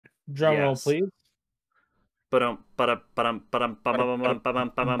Drum roll, Yes. please. Ba-dum, ba-dum, ba-dum, ba-dum, ba-bum, ba-bum,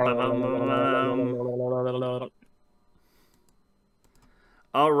 ba-bum, ba-bum, ba-bum.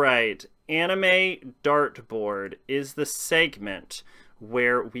 All right. Anime Dartboard is the segment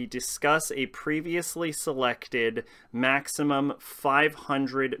where we discuss a previously selected maximum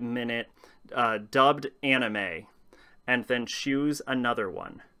 500-minute dubbed anime and then choose another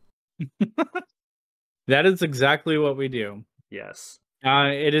one. That is exactly what we do. Yes.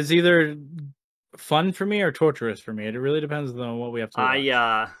 It is either fun for me or torturous for me. It really depends on what we have to I watch.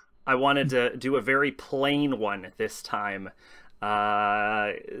 uh I wanted to do a very plain one this time.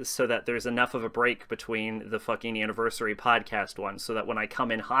 So that there's enough of a break between the fucking anniversary podcast one, so that when I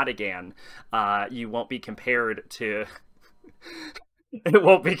come in hot again, you won't be compared to it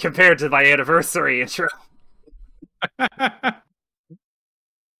won't be compared to my anniversary intro.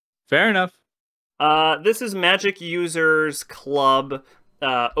 Fair enough. This is Magic Users Club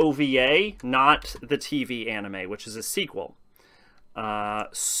OVA, not the TV anime, which is a sequel.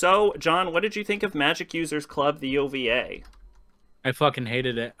 So, John, what did you think of Magic Users Club, the OVA? I fucking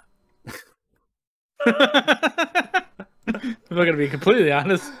hated it. I'm not gonna be completely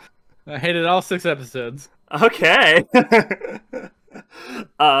honest. I hated all 6 episodes. Okay.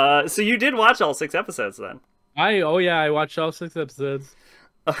 So you did watch all 6 episodes then? Oh yeah, I watched all 6 episodes.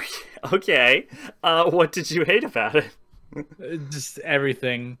 Okay. Okay. What did you hate about it? Just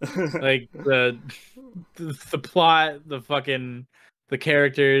everything, like the plot, the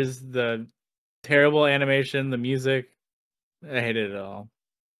characters, the terrible animation, the music. I hated it all.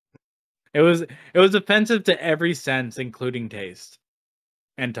 It was offensive to every sense, including taste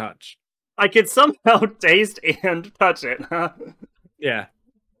and touch. I could somehow taste and touch it. Huh? Yeah,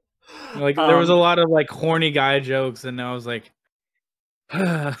 like there was a Um. lot of like horny guy jokes, and I was like,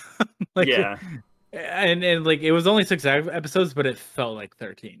 like, Yeah. and like it was only 6 episodes, but it felt like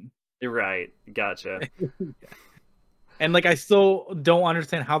 13. You're right. Gotcha. And like I still don't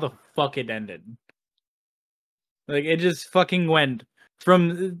understand how the fuck it ended. Like it just fucking went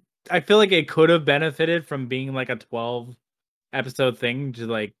from. I feel like it could have benefited from being like a 12 episode thing to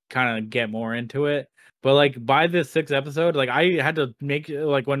like kind of get more into it. But like by this 6 episode, like I had to make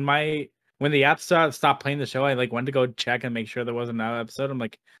like when the app stopped playing the show, I like went to go check and make sure there wasn't another episode. I'm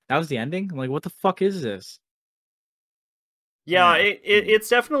like, that was the ending. I'm like, what the fuck is this? Yeah, Yeah. it's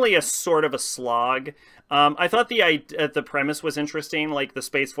definitely a sort of a slog. I thought the premise was interesting. Like the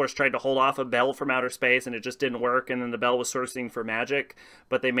Space Force tried to hold off a bell from outer space, and it just didn't work. And then the bell was sourcing for magic,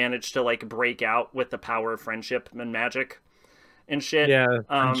 but they managed to like break out with the power of friendship and magic and shit. Yeah,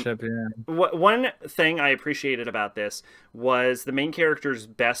 friendship. Yeah. One thing I appreciated about this was the main character's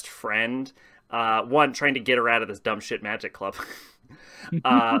best friend. One, trying to get her out of this dumb shit magic club.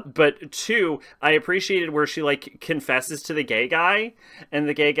 But two, I appreciated where she like confesses to the gay guy, and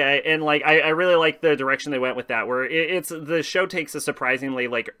the gay guy, and like I really like the direction they went with that. Where it's the show takes a surprisingly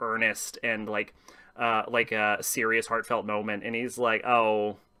like earnest and like a serious, heartfelt moment, and he's like,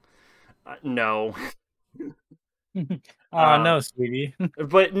 "Oh, no." Oh no, sweetie.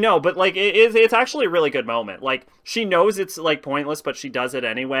 But no, but like it's actually a really good moment. Like she knows it's like pointless, but she does it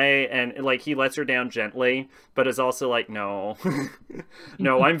anyway, and like he lets her down gently, but is also like, no,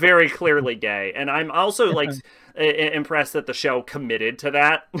 no, I'm very clearly gay, and I'm also like impressed that the show committed to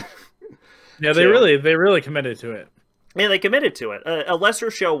that. Yeah, Too. they really committed to it. Yeah, they committed to it. A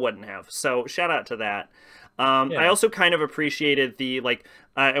lesser show wouldn't have. So shout out to that. I Yeah. also kind of appreciated the like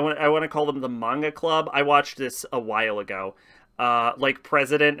I want to call them the manga club. I watched this a while ago. Like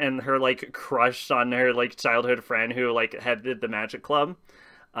President and her like crush on her like childhood friend who like headed the Magic Club.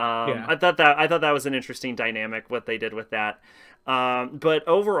 Yeah. I thought that was an interesting dynamic what they did with that. But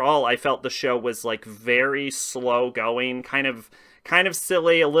overall, I felt the show was like very slow going, kind of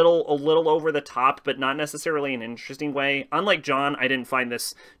silly, a little over the top, but not necessarily in an interesting way. Unlike John, I didn't find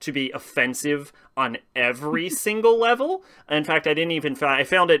this to be offensive on every single level. In fact, I didn't even I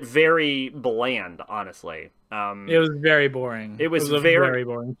found it very bland, honestly. It was very boring. It It was was a very very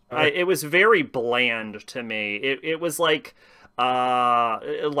boring show. it was very bland to me. It was uh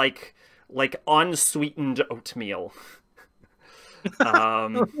like like unsweetened oatmeal.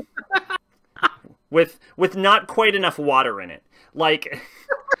 Um with not quite enough water in it. Like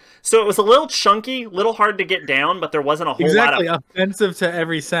so it was a little chunky, little hard to get down, but there wasn't a whole lot Exactly, of offensive to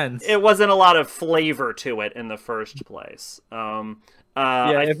every sense. it wasn't a lot of flavor to it in the first place. Yeah,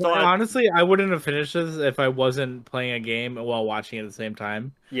 I if thought honestly, I wouldn't have finished this if I wasn't playing a game while watching it at the same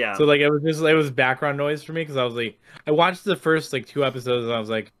time. yeah. So like it was background noise for me because I was like I watched the first like 2 episodes and I was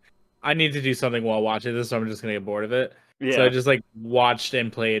like I need to do something while watching this, so I'm just gonna get bored of it. So I Yeah. just like watched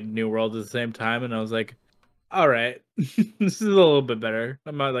and played New World at the same time, and I was like, all right. This is a little bit better.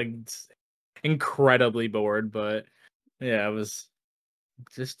 I'm not like incredibly bored, but yeah, it was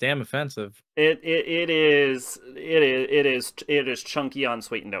just damn offensive. It is chunky on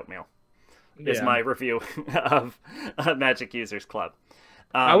sweetened oatmeal. Is Yeah. my review of Magic Users Club.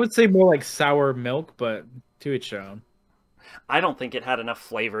 I Um, would say more like sour milk, but to each own. I don't think it had enough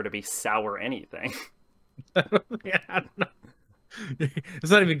flavor to be sour anything. Yeah, I don't know.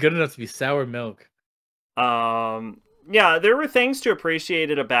 It's not even good enough to be sour milk. Yeah, there were things to appreciate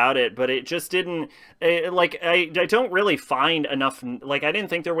it about it, but it just didn't. I don't really find enough. Like, I didn't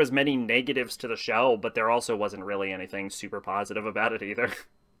think there was many negatives to the show, but there also wasn't really anything super positive about it either.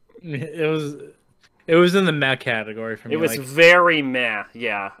 It was it was in the meh category for It me. was Like, very meh.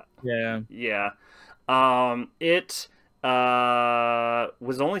 Yeah, yeah. yeah. It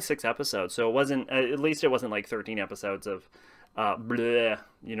was only 6 episodes, so it wasn't. At least it wasn't like 13 episodes of bleh,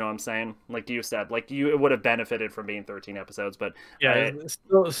 you know what I'm saying? Like you said, like it would have benefited from being 13 episodes, but Yeah,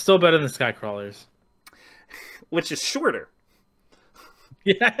 still better than Skycrawlers. which is shorter.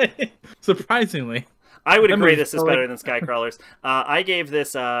 Yeah, surprisingly. I would That agree movie's this is still, better like, than Skycrawlers. I gave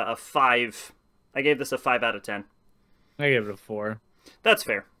this a 5. I gave this a 5 out of 10. I gave it a 4. That's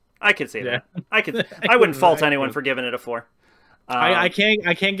fair. I could say Yeah. that. I wouldn't fault I anyone could. for giving it a 4. I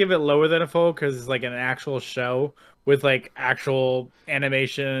can't give it lower than a 4 because it's like an actual show with like actual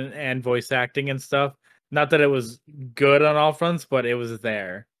animation and voice acting and stuff. Not that it was good on all fronts, but it was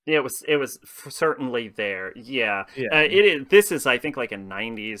there. It was certainly there. Yeah. Yeah. This is, I think, like a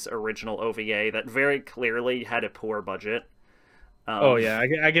 90s original OVA that very clearly had a poor budget. Oh yeah,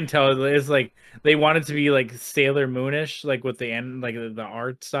 I can tell it's like they wanted to be like Sailor Moonish, like with the end, like the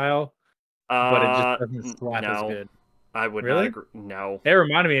art style, but it just doesn't slap as No, good. I would not Really? agree. No. It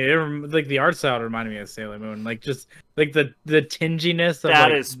reminded me, like the art style reminded me of Sailor Moon, like just like the tinginess of That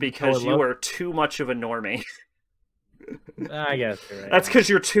like is how it because you looked. are too much of a normie. I guess you're right. That's because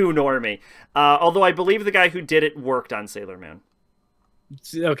you're too normie. Although I believe the guy who did it worked on Sailor Moon.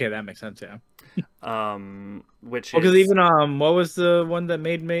 Okay, that makes sense. Yeah. Which Because is even what was the one that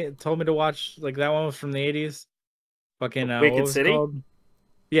made me told me to watch? Like that one was from the 80s. Fucking what Wicked was it City. called?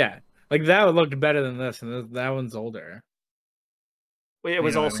 Yeah, like that one looked better than this, and that one's older. It You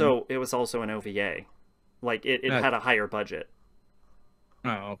was know what I mean? also an OVA. Like it Uh, had a higher budget.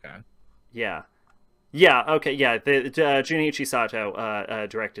 oh, okay. Yeah. Yeah, okay, yeah. The Junichi Sato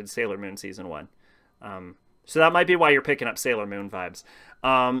directed Sailor Moon season 1. So that might be why you're picking up Sailor Moon vibes.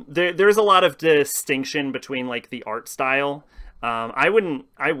 There's a lot of distinction between like the art style. I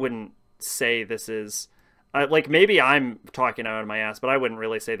wouldn't say this is like maybe I'm talking out of my ass, but I wouldn't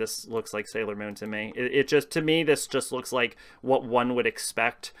really say this looks like Sailor Moon to me. It just to me this just looks like what one would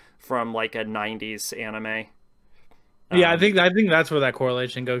expect from like a 90s anime. Yeah, I think that's where that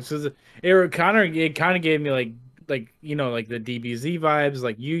correlation goes. 'Cause it kind of gave me like like the DBZ vibes,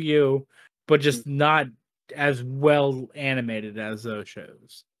 like Yu Yu, but just not as well animated as those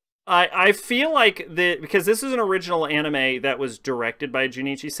shows. I feel like because this is an original anime that was directed by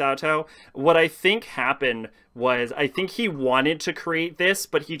Junichi Sato, what I think happened was I think he wanted to create this,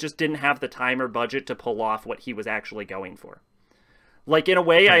 but he just didn't have the time or budget to pull off what he was actually going for. Like in a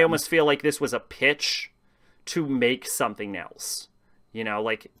way, I Yeah. almost feel like this was a pitch to make something else. You know,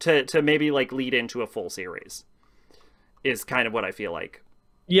 like to maybe like lead into a full series is kind of what I feel like.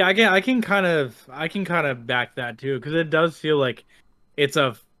 Yeah, I can kind of back that too because it does feel like it's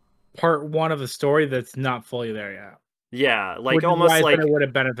a part one of a story that's not fully there yet. Yeah, like Which is why almost I said it like would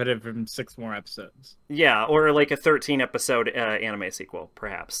have benefited from 6 more episodes. yeah, or like a 13 episode anime sequel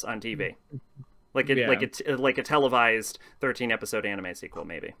perhaps on TV. Yeah. Like a televised 13 episode anime sequel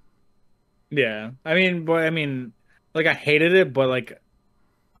maybe. Yeah. I mean, like I hated it, but like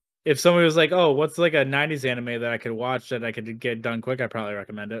if somebody was like, "Oh, what's like a 90s anime that I could watch that I could get done quick?" I'd probably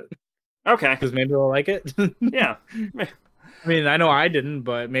recommend it Okay. because maybe they'll like it. Yeah. I mean, I know I didn't,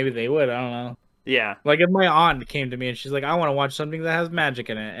 but maybe they would. I don't know. Yeah. Like if my aunt came to me and she's like, "I want to watch something that has magic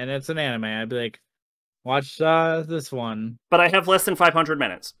in it and it's an anime," I'd be like, "Watch this one." But I have less than 500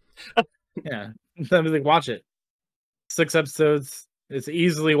 minutes. Yeah. I'd be like, "Watch it. 6 episodes. It's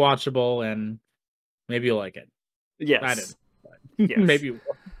easily watchable and maybe you'll like it." I Yes. didn't. But Yes. maybe you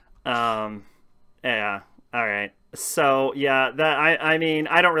will. Yeah. All right. So yeah, that I mean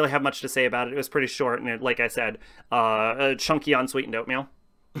I don't really have much to say about it. It was pretty short and like I said, chunky unsweetened oatmeal.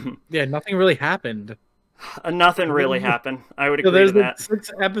 Yeah, nothing really happened. Nothing really happened. I would So agree to there's like that.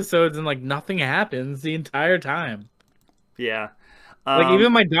 6 episodes and like nothing happens the entire time. Yeah. Like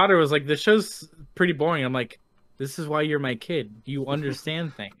even my daughter was like, "This show's pretty boring." I'm like, "This is why you're my kid. You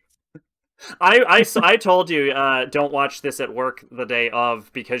understand things." I told you don't watch this at work the day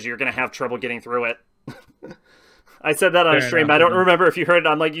of because you're gonna have trouble getting through it. I said that on a Fair stream. enough, I don't man. remember if you heard it.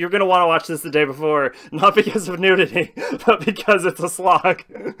 I'm like, you're going to want to watch this the day before. Not because of nudity, but because it's a slog.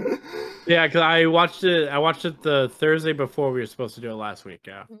 Yeah, because I watched it the Thursday before we were supposed to do it last week.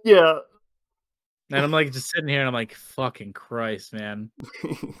 Yeah, Yeah. and I'm like just sitting here and I'm like, fucking Christ, man.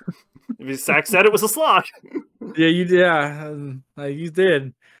 Zach said it was a slog. Yeah, you did. Yeah, you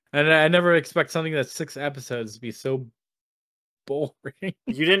did. And I never expect something that's 6 episodes to be so boring.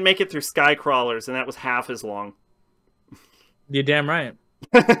 You didn't make it through Skycrawlers, and that was half as long. You're damn right.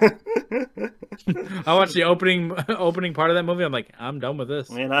 I watched the opening part of that movie. I'm like, I'm done with this.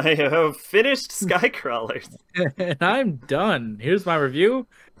 And I have finished Skycrawlers. And I'm done. Here's my review.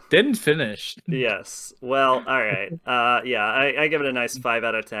 Didn't finish. Yes. Well, all right. Yeah, I give it a nice 5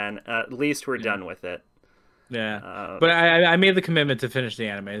 out of 10. At least we're done with it. Yeah. But I made the commitment to finish the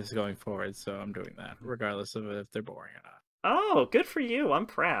animes going forward, so I'm doing that, regardless of if they're boring or not. Oh, good for you. I'm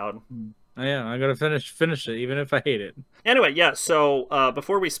proud. Yeah, I'm gonna finish it, even if I hate it. Anyway, yeah, so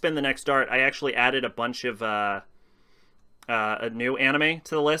before we spin the next dart, I actually added a bunch of a new anime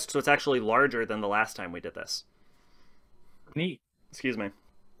to the list, so it's actually larger than the last time we did this. Neat. Excuse me.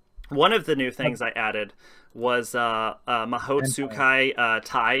 One of the new things I added was Mahoutsukai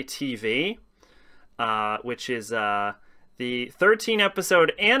Tai TV, which is the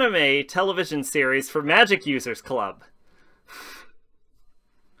 13-episode anime television series for Magic Users Club.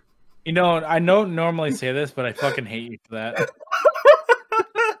 You know, I don't normally say this, but I fucking hate you for that.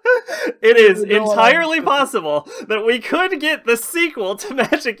 It is entirely possible that we could get the sequel to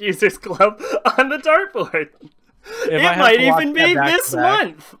Magic Users Club on the dartboard. It might even be this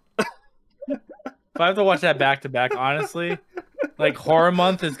month. If I have to watch that back to back, honestly, like horror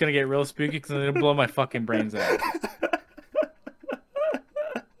month is gonna get real spooky because it'll blow my fucking brains out.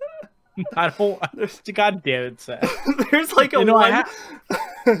 I don't. God damn it, Seth. There's like a you know, one.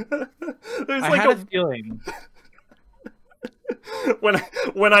 There's like a feeling.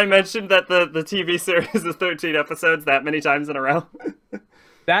 When I mentioned that the TV series is 13 episodes that many times in a row.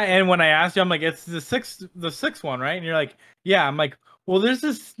 That, and when I asked you, I'm like, it's the sixth one, right? And you're like, yeah. I'm like, well, there's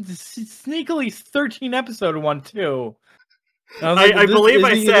this sneakily 13 episode one too. I believe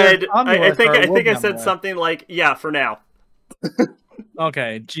I said. I think I said something like, yeah, for now.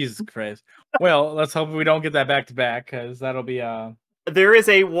 Okay, Jesus Christ. Well, let's hope we don't get that back to back, because that'll be There is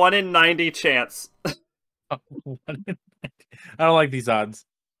a 1 in 90 chance. I don't like these odds.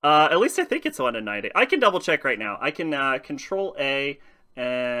 At least I think it's 1 in 90. I can double check right now. I can Control A,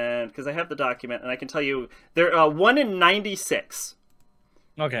 and because I have the document, and I can tell you they're 1 in 96.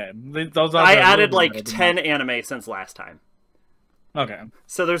 Okay, those odds I added like 10 anime since last time. Okay,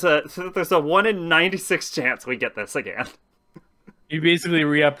 so there's a 1 in 96 chance we get this again. You basically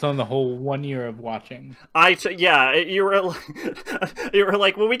re-upped on the whole 1 year of watching. Yeah, you were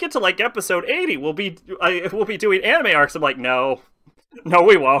like, when we get to like episode 80, we'll be doing anime arcs. I'm like, no,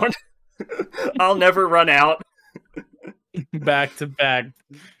 we won't. I'll never run out. Back to back,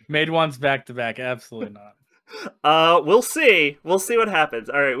 made ones back to back. Absolutely not. We'll see. We'll see what happens.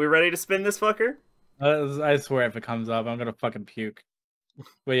 All right, we ready to spin this fucker? I swear, if it comes up, I'm gonna fucking puke.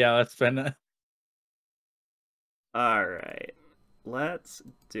 But yeah, let's spin it. All right. Let's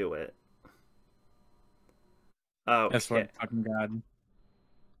do it. Oh, I swear to fucking God.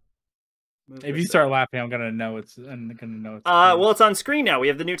 If you start laughing, I'm gonna know it's. Well, it's on screen now. We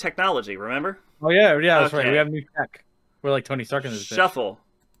have the new technology. Remember? Oh yeah, that's right. We have new tech. We're like Tony Stark in this. Shuffle,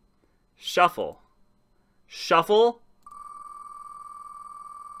 shuffle, shuffle.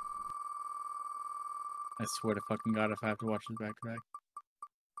 I swear to fucking God, if I have to watch this back to back.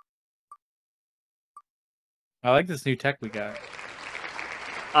 I like this new tech we got.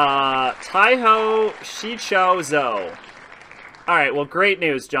 Taiho Shicho Zo. Alright, well, great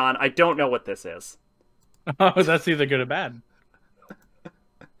news, John. I don't know what this is. Oh, that's either good or bad.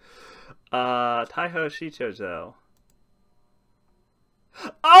 Taiho Shicho Zo.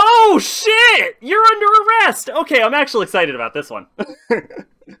 Oh, shit! You're under arrest! Okay, I'm actually excited about this one.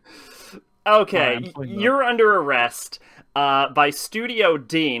 Okay, you're under arrest by Studio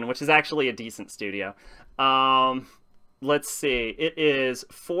Dean, which is actually a decent studio. Let's see. It is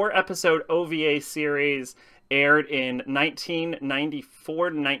 4-episode OVA series, aired in 1994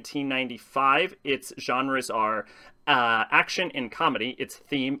 to 1995. Its genres are action and comedy. Its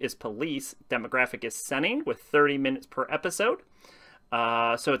theme is police. Demographic is seinen, with 30 minutes per episode.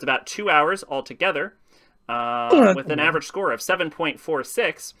 So it's about 2 hours altogether. with an average score of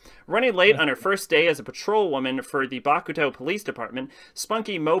 7.46. Running late on her first day as a patrolwoman for the Bakuto Police Department,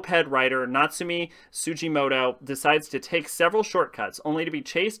 spunky moped rider Natsumi Sugimoto decides to take several shortcuts, only to be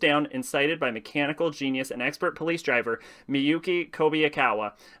chased down and cited by mechanical genius and expert police driver Miyuki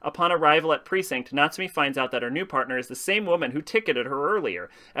Kobayakawa. Upon arrival at precinct, Natsumi finds out that her new partner is the same woman who ticketed her earlier.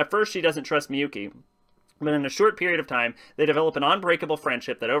 At first, she doesn't trust Miyuki, but in a short period of time, they develop an unbreakable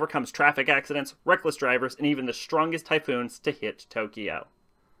friendship that overcomes traffic accidents, reckless drivers, and even the strongest typhoons to hit Tokyo.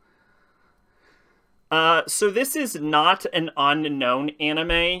 So this is not an unknown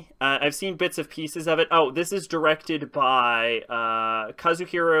anime. I've seen bits of pieces of it. Oh, this is directed by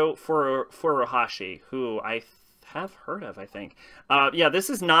Kazuhiro Furuhashi, who I have heard of, I think. Yeah,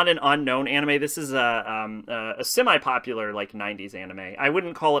 this is not an unknown anime. This is a semi-popular, like, 90s anime. I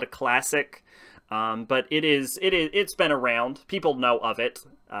wouldn't call it a classic, but it's been around. People know of it.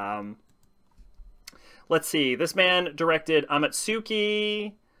 Let's see. This man directed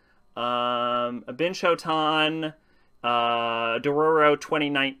Amatsuki, Binshotan, Dororo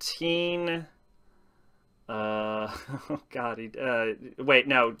 2019. Oh God. Wait,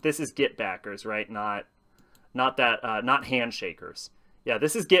 no. This is Get Backers, right? Not Handshakers. Yeah,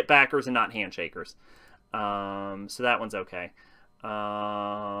 this is Get Backers and not Handshakers. So that one's okay.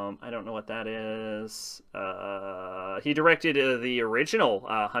 I don't know what that is. He directed the original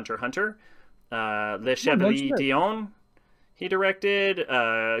Hunter x Hunter, Le Chevalier d'Ion. He directed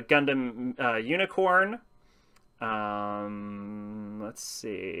Gundam Unicorn. Let's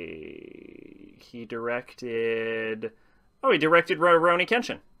see. He directed Rurouni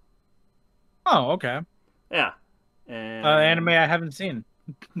Kenshin. Oh, okay. Yeah. And Anime I haven't seen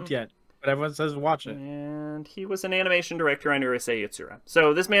yet, but everyone says watch it. And he was an animation director on Urusei Yatsura.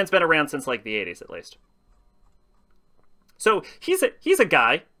 So this man's been around since like the 80s at least. So he's a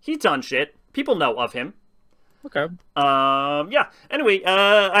guy. He's done shit. People know of him. Okay. Yeah. Anyway,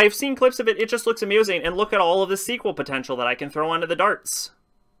 I've seen clips of it. It just looks amusing. And look at all of the sequel potential that I can throw onto the darts.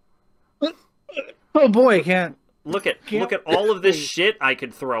 Oh boy, can't. Look at all of this shit I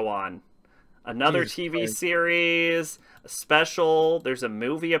could throw on. Another Jesus TV Christ. series, a special. There's a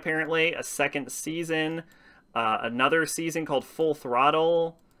movie apparently, a second season, another season called Full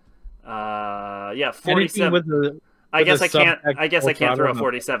Throttle. Yeah, 47. With the, I guess I can't. subtext I guess I can't throw a Full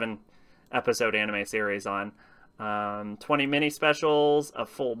Throttle, 47 episode anime series on. 20 mini specials, a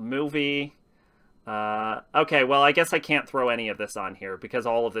full movie. Okay, well I guess I can't throw any of this on here because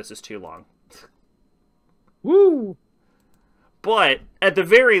all of this is too long. Woo! But at the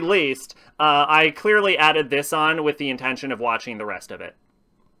very least, I clearly added this on with the intention of watching the rest of it.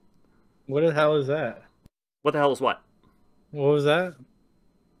 What the hell is that? What the hell is what? What was that?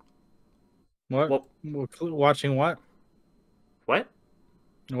 What? Well, Watching what? what?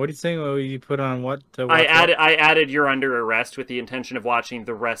 What are you saying? What you put on what? To watch I added You're Under Arrest with the intention of watching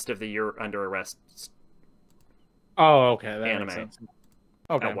the rest of the You're Under Arrest Oh, okay. That anime. makes sense.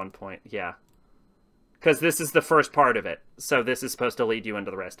 Okay. At one point, yeah. Because this is the first part of it, so this is supposed to lead you into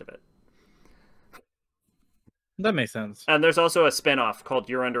the rest of it. That makes sense. And there's also a spin-off called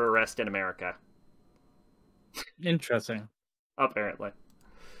You're Under Arrest in America. Interesting. Apparently.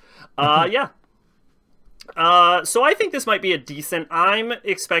 Yeah. So I think this might be a decent... I'm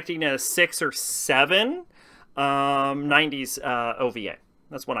expecting a 6 or 7 90s OVA.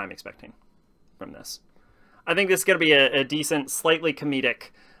 That's what I'm expecting from this. I think this is going to be a decent, slightly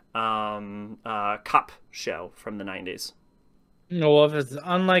comedic cop show from the 90s. No, well, if it's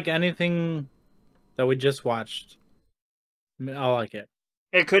unlike anything that we just watched, I'll like it.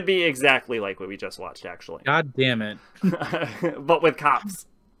 It could be exactly like what we just watched, actually. God damn it! But with cops.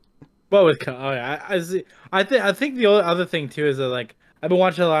 But with I see. I think the other thing too is that like I've been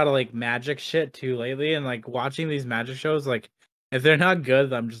watching a lot of like magic shit too lately, and like watching these magic shows, like if they're not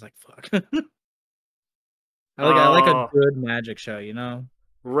good, I'm just like fuck. I like a good magic show, you know.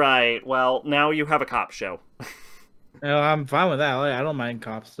 Right. Well, now you have a cop show. You know, I'm fine with that. I don't mind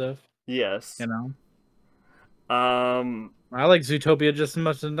cop stuff. Yes. You know. Um, I like Zootopia just as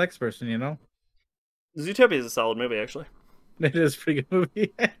much as the next person. You know. Zootopia is a solid movie, actually. It is a pretty good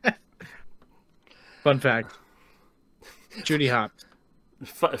movie. Fun fact. Judy Hopps.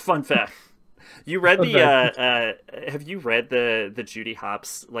 Fun fact. You read the have you read the Judy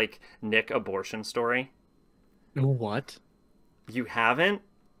Hopps like Nick abortion story? What? You haven't?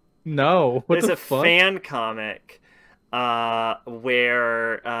 No. What It's the a fuck? fan comic.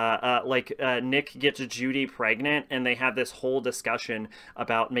 where Nick gets Judy pregnant, and they have this whole discussion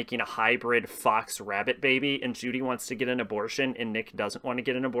about making a hybrid fox rabbit baby, and Judy wants to get an abortion, and Nick doesn't want to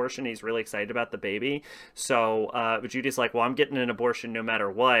get an abortion. He's really excited about the baby. So Judy's like, well, I'm getting an abortion no matter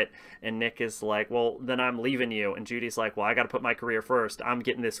what. And Nick is like, well, then I'm leaving you. And Judy's like, well, I got to put my career first. I'm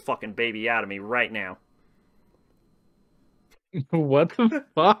getting this fucking baby out of me right now. What the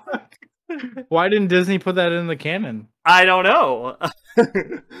fuck? Why didn't Disney put that in the canon? I don't know.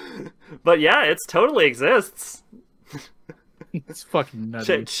 But yeah, it totally exists. It's fucking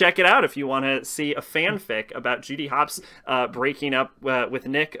nutty. Check it out if you want to see a fanfic about Judy Hopps breaking up with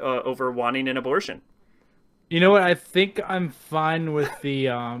Nick over wanting an abortion. You know what? I think I'm fine with the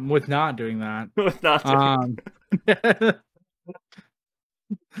with not doing that. With not doing I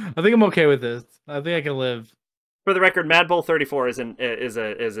think I'm okay with this. I think I can live. For the record, Mad Bull 34 is a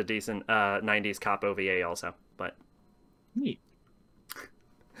decent 90s cop OVA also, but neat.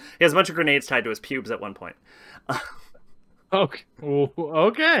 He has a bunch of grenades tied to his pubes at one point. Okay.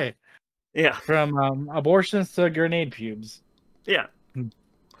 Okay. Yeah. From abortions to grenade pubes. Yeah.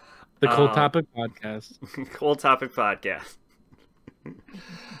 The Cold Topic Podcast. Cold Topic Podcast.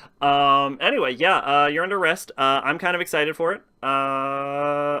 Anyway, yeah, you're under arrest. I'm kind of excited for it.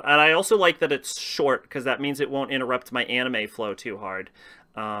 And I also like that it's short, because that means it won't interrupt my anime flow too hard.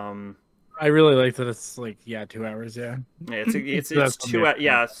 I really like that it's like, 2 hours, yeah.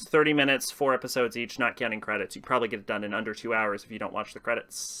 It's 30 minutes, 4 episodes each, not counting credits. You probably get it done in under 2 hours if you don't watch the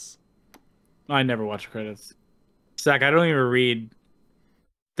credits. I never watch credits. Zach, I don't even read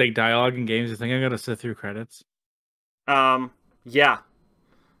like dialogue in games. You think I'm gonna sit through credits? Yeah.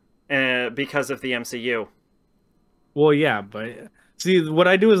 Because of the MCU. Well, yeah, but see, what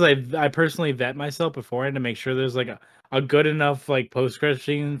I do is I personally vet myself beforehand to make sure there's like a good enough like post-credit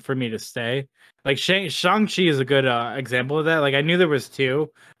scene for me to stay. Like Shang-Chi is a good example of that. Like I knew there was 2,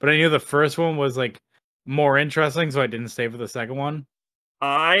 but I knew the first one was like more interesting, so I didn't stay for the second one.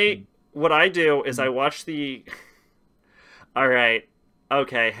 What I do is I watch the. All right,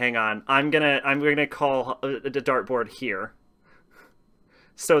 okay, hang on. I'm gonna call the dartboard here,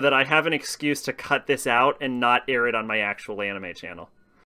 so that I have an excuse to cut this out and not air it on my actual anime channel.